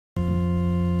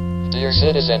Dear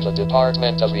citizen, the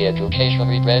Department of Re-Education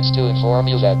regrets to inform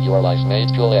you that your life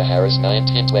mate Julia Harris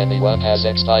 1921 has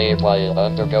expired while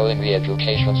undergoing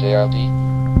re-education therapy.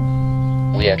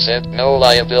 We accept no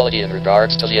liability in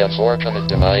regards to the unfortunate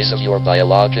demise of your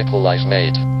biological life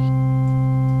mate.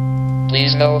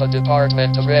 Please know the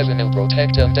Department of Revenue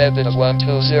Protection debit of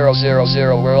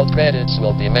 12000 world credits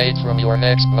will be made from your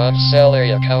next month's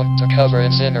salary account to cover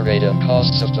incinerating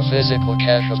costs of the physical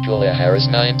cash of Julia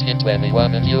Harris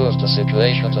 1921. In view of the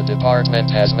situation, the department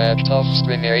has matched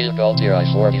offspring area Galtier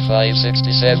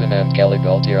I-4567 and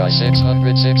Galtier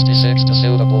I-666 to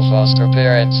suitable foster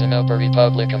parents in Upper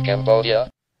Republic of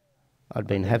Cambodia. I'd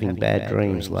been having bad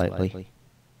dreams lately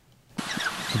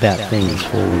about things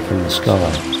falling from the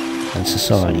sky and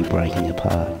society breaking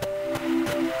apart.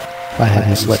 I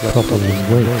hadn't slept properly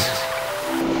in weeks,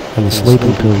 and the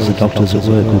sleeping pills the doctors at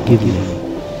work would give me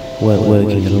weren't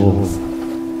working at all.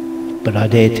 But I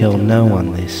dare tell no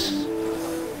one this,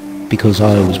 because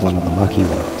I was one of the lucky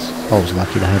ones. I was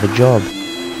lucky to have a job,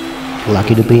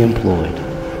 lucky to be employed.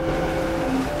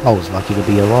 I was lucky to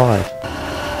be alive.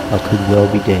 I could well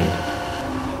be dead.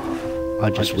 I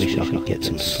just wish I could get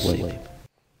some sleep.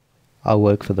 I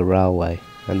work for the railway,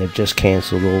 and they've just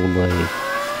cancelled all leave.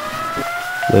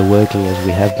 We're working as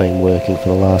we have been working for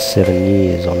the last 7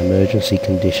 years on emergency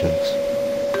conditions.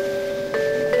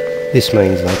 This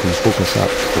means they can book us up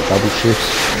for double shifts,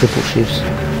 triple shifts,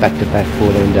 back-to-back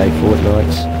 14-day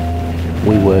fortnights.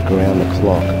 We work around the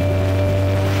clock,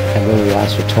 and when we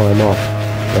ask for time off,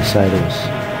 they say to us,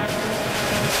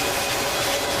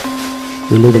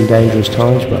 "We live in dangerous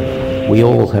times, brother. We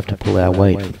all have to pull our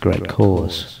weight for the great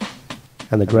cause."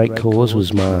 And the great cause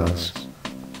was Mars.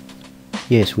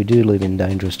 Yes, we do live in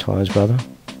dangerous times, brother,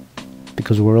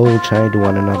 because we're all chained to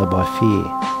one another by fear.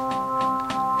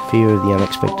 Fear of the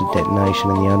unexpected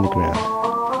detonation in the underground,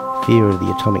 fear of the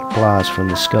atomic blast from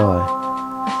the sky,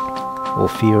 or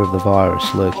fear of the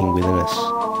virus lurking within us.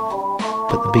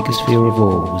 But the biggest fear of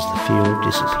all was the fear of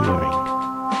disappearing.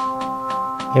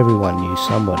 Everyone knew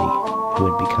somebody who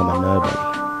had become a nobody.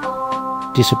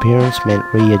 Disappearance meant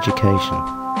re-education,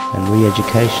 and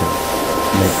re-education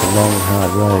meant the long,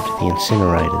 hard road to the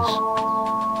incinerators.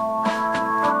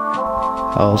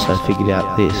 I also figured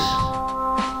out this,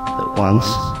 that once,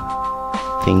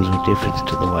 things were different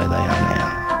to the way they are now.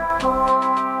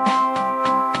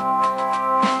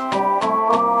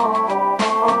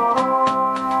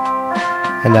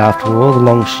 And after all the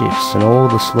long shifts and all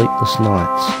the sleepless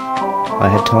nights, I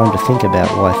had time to think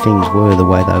about why things were the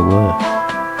way they were.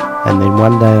 And then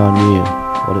one day I knew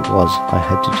what it was I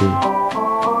had to do.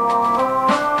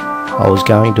 I was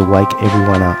going to wake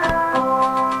everyone up.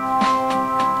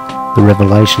 The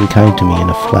revelation came to me in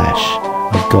a flash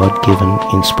of God-given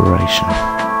inspiration.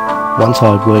 Once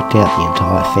I had worked out the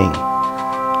entire thing,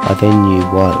 I then knew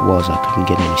why it was I couldn't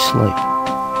get any sleep.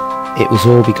 It was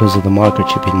all because of the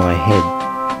microchip in my head.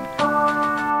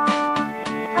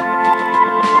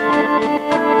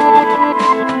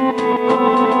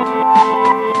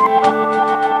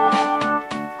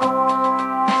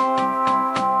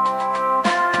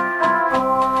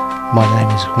 My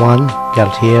name is Juan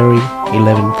Galtieri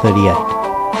 1138,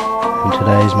 and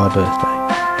today is my birthday.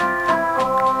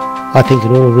 I think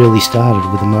it all really started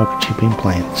with the microchip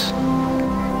implants.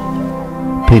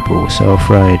 People were so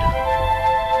afraid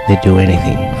they'd do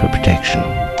anything for protection.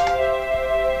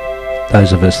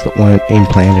 Those of us that weren't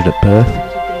implanted at birth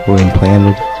were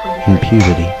implanted in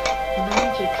puberty.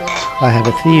 I have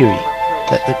a theory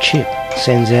that the chip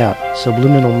sends out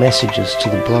subliminal messages to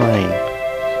the brain,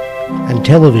 and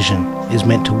television is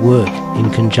meant to work in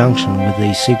conjunction with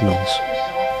these signals.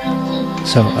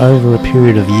 So over a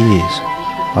period of years,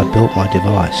 I built my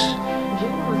device.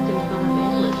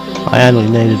 I only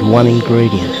needed one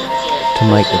ingredient to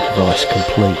make the device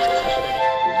complete.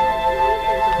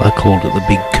 I called it the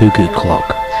Big Cuckoo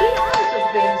Clock.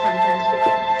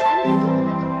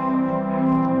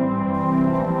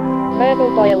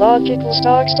 Nanobiological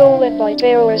stock stolen by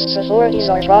terrorists. Authorities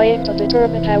are trying to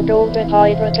determine how Golden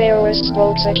Hydra terrorists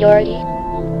broke security.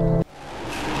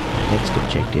 The next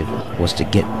objective was to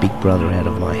get Big Brother out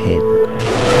of my head.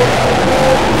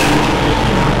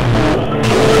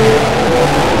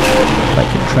 They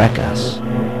could track us.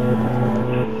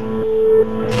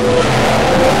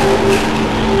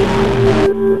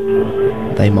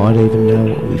 They might even know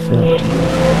what we felt.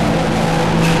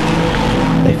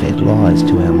 They fed lies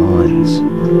to our minds.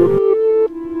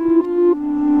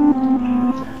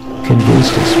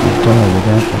 Convinced us we'd die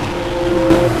without them.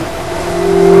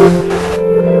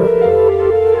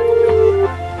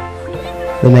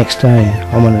 The next day,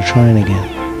 I'm on a train again,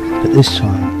 but this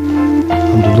time,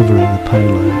 I'm delivering the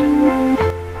payload.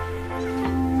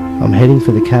 I'm heading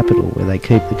for the capital where they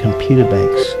keep the computer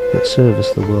banks that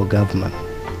service the world government.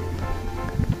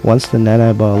 Once the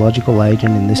nanobiological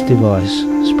agent in this device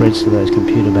spreads to those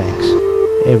computer banks,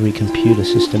 every computer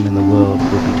system in the world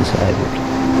will be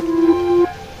disabled.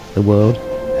 The world,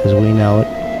 as we know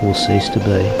it, will cease to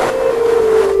be.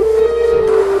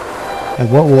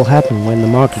 And what will happen when the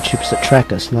microchips that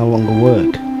track us no longer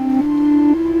work?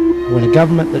 When a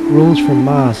government that rules from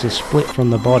Mars is split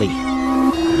from the body,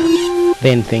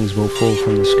 then things will fall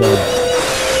from the sky.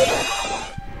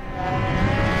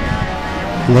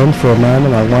 And then for a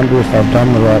moment I wonder if I've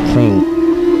done the right thing.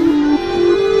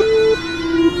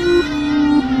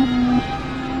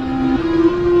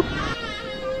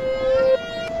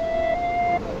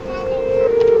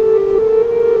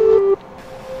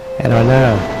 And I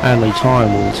know only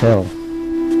time will tell.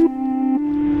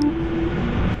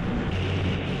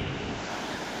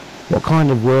 What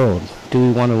kind of world do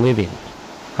we want to live in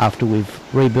after we've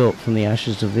rebuilt from the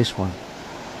ashes of this one?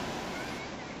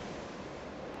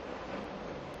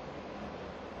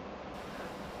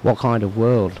 What kind of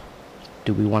world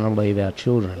do we want to leave our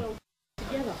children?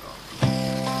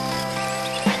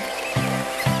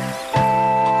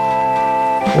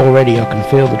 Already I can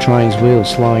feel the train's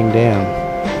wheels slowing down.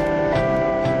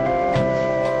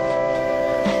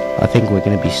 I think we're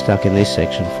going to be stuck in this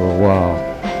section for a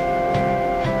while.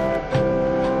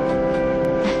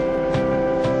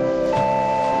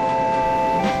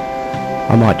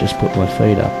 I might just put my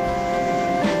feet up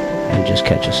and just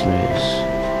catch a snooze.